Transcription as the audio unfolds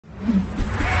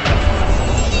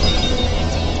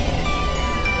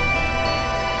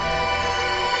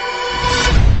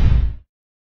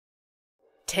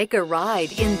Take a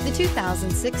ride in the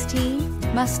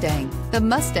 2016 Mustang. The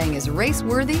Mustang is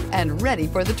race-worthy and ready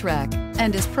for the track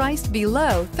and is priced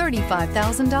below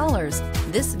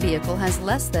 $35,000. This vehicle has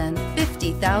less than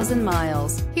 50,000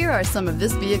 miles. Here are some of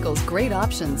this vehicle's great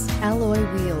options: alloy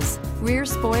wheels, rear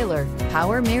spoiler,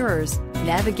 power mirrors,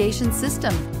 navigation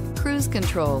system, cruise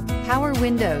control, power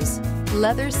windows,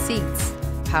 leather seats,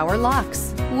 power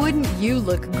locks. Wouldn't you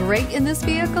look great in this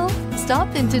vehicle?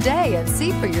 Stop in today and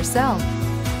see for yourself.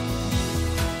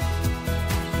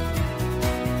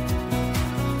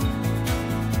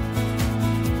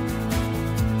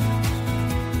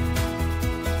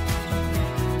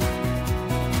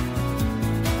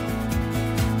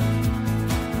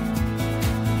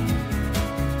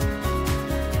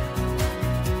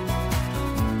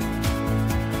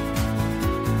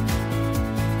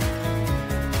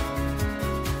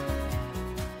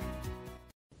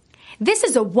 This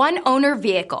is a one-owner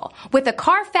vehicle with a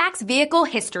Carfax Vehicle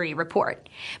History Report.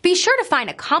 Be sure to find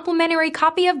a complimentary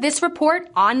copy of this report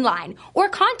online or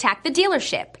contact the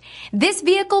dealership. This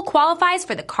vehicle qualifies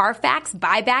for the Carfax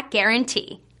Buyback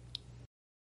Guarantee.